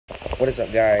What is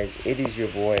up, guys? It is your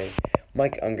boy,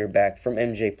 Mike Unger, back from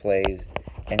MJ Plays,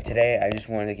 and today I just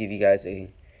wanted to give you guys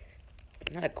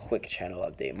not a quick channel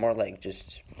update, more like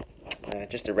just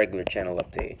a regular channel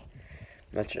update.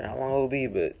 I'm not sure how long it'll be,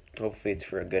 but hopefully it's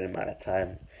for a good amount of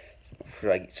time,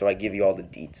 so I give you all the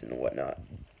deets and whatnot.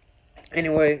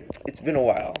 Anyway, it's been a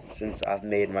while since I've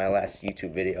made my last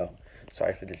YouTube video.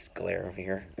 Sorry for this glare over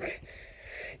here.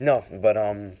 No, but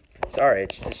sorry,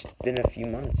 it's just been a few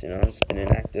months, I've just been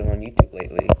inactive on YouTube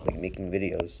lately, like making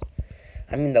videos.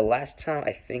 I mean, the last time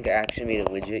I think I actually made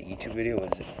a legit YouTube video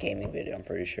was a gaming video, I'm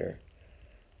pretty sure.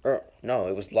 Or, no,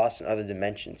 it was Lost in Other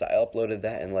Dimensions. I uploaded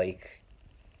that in, like,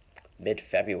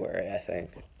 mid-February, I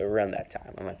think. Around that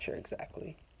time, I'm not sure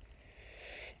exactly.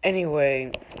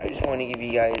 Anyway, I just want to give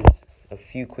you guys a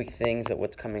few quick things of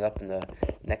what's coming up in the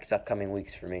next upcoming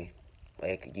weeks for me,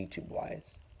 like,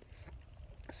 YouTube-wise.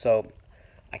 So,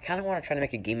 I kind of want to try to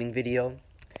make a gaming video,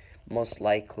 most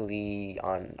likely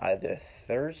on either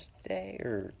Thursday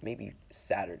or maybe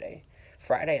Saturday.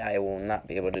 Friday I will not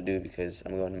be able to do because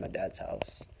I'm going to my dad's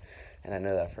house, and I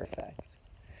know that for a fact.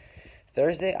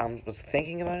 Thursday, I was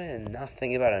thinking about it, and not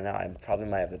thinking about it now, I probably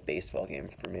might have a baseball game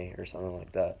for me or something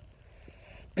like that.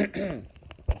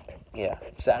 Yeah,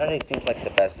 Saturday seems like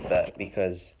the best bet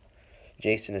because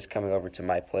Jason is coming over to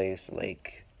my place,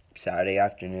 like, Saturday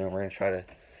afternoon. We're going to try to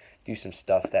do some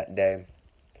stuff that day.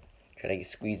 Try to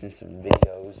squeeze in some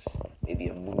videos, maybe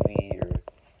a movie, or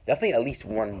definitely at least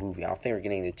one movie. I don't think we're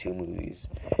getting into 2 movies.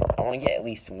 I want to get at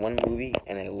least one movie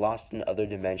and a Lost in Other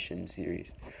Dimensions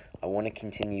series. I want to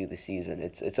continue the season.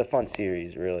 It's a fun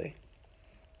series, really.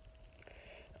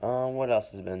 What else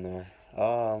has been there?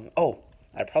 Oh,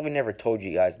 I probably never told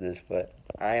you guys this, but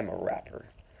I am a rapper.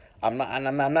 I'm not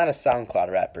a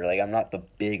SoundCloud rapper. Like, I'm not the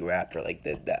big rapper, like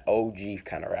that OG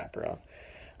kind of rapper.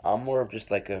 I'm more of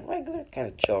just like a regular kind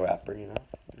of chill rapper,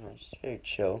 just very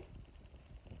chill.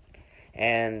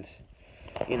 And,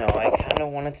 I kind of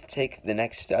wanted to take the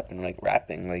next step in, like,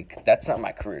 rapping. Like, that's not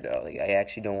my career, though. Like, I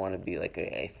actually don't want to be, like,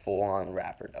 a full-on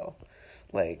rapper, though.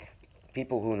 Like,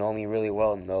 people who know me really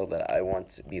well know that I want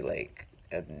to be, like,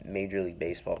 a Major League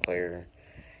Baseball player.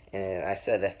 And I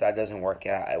said if that doesn't work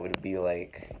out, I would be,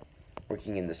 like,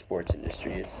 working in the sports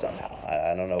industry somehow.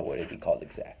 I don't know what it'd be called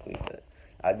exactly, but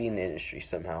I'd be in the industry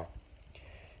somehow.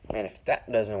 Man, if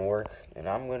that doesn't work, then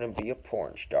I'm going to be a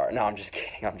porn star. No, I'm just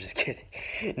kidding.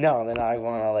 No, then I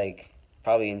want to, like,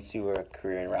 probably ensue a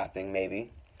career in rapping,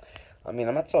 maybe. I mean,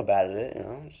 I'm not so bad at it,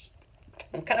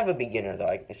 I'm kind of a beginner, though.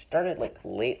 I started, like,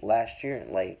 late last year,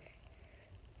 and, like,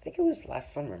 I think it was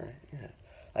last summer, yeah.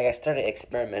 Like, I started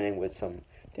experimenting with some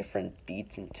different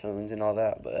beats and tones and all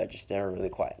that, but I just never really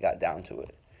quite got down to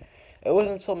it. It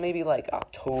wasn't until maybe, like,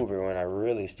 October when I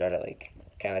really started, like,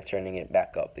 kind of turning it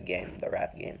back up, the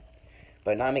rap game.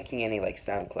 But not making any, like,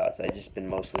 SoundClouds. I've just been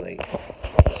mostly, like,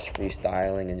 just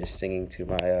freestyling and just singing to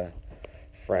my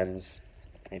friends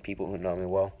and people who know me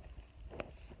well.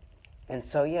 And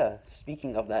so, yeah,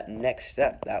 speaking of that next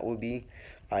step, that would be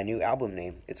my new album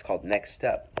name. It's called Next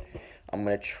Step. I'm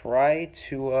going to try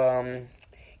to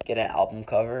get an album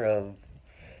cover of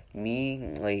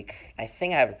me. Like, I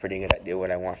think I have a pretty good idea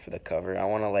what I want for the cover. I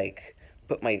want to, like,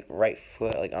 put my right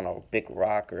foot, like, on a big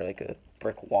rock or, like, a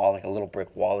brick wall, like a little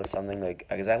brick wall or something, like,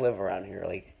 because I live around here,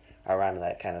 like, around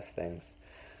that kind of things.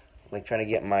 Like, trying to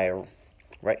get my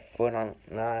right foot on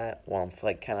that while I'm,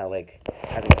 like, kind of, like,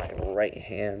 having my right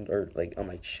hand, or, like, on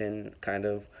my chin, kind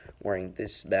of, wearing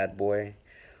this bad boy,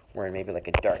 wearing maybe, like,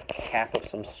 a dark cap of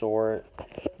some sort,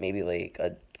 maybe, like,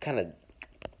 a kind of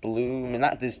blue, I mean,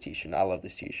 not this t-shirt, I love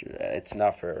this t-shirt, it's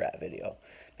not for a rap video.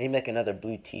 Maybe, like, another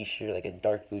blue t-shirt, like a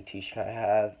dark blue t-shirt I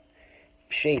have.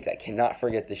 Shades, I cannot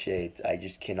forget the shades. I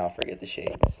just cannot forget the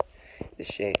shades. The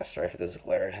shades, sorry for this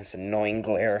glare, it's annoying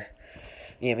glare.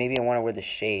 Yeah, maybe I want to wear the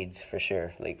shades for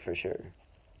sure, like, for sure.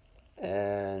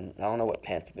 And I don't know what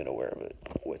pants I'm going to wear, but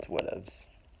whatevs.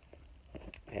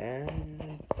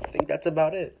 And I think that's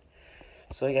about it.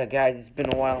 So yeah, guys, it's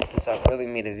been a while since I've really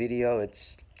made a video.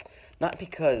 It's not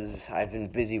because I've been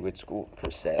busy with school,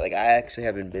 per se. Like, I actually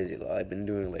have been busy, though. I've been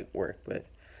doing, like, work, but,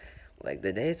 like,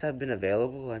 the days I've been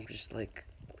available, I'm just, like,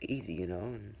 lazy,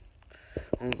 and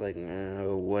I was like,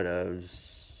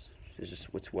 whatevs. It's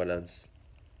just, what's whatevs.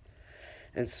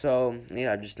 And so,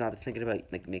 yeah, I've just not been thinking about,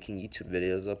 like, making YouTube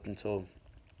videos up until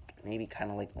maybe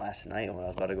kind of, like, last night when I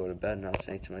was about to go to bed, and I was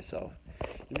saying to myself,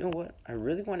 you know what, I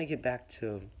really want to get back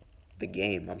to the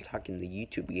game. I'm talking the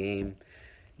YouTube game,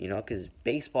 because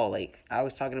baseball, like, I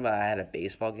was talking about I had a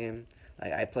baseball game.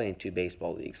 Like, I play in 2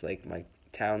 baseball leagues, like, my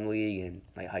town league and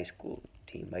my high school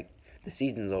team. Like, the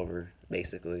season's over,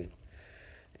 basically.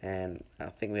 And I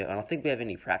don't think we have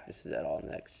any practices at all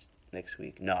next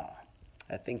week. No,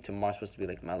 I think tomorrow's supposed to be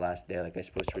like my last day. Like I'm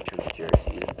supposed to return the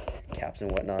jerseys, caps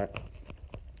and whatnot.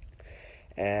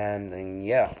 And then,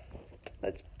 yeah,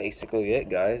 that's basically it,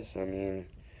 guys. I mean,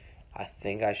 I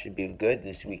think I should be good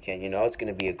this weekend. You know, it's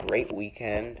going to be a great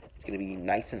weekend. It's going to be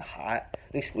nice and hot.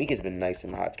 This week has been nice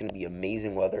and hot. It's going to be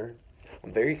amazing weather.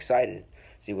 I'm very excited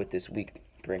to see what this week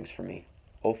brings for me.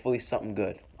 Hopefully something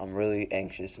good. I'm really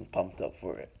anxious and pumped up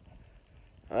for it.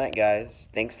 Alright, guys.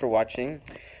 Thanks for watching.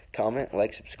 Comment,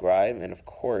 like, subscribe, and of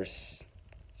course,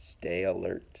 stay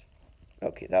alert.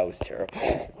 Okay, that was terrible.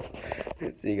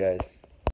 See you guys.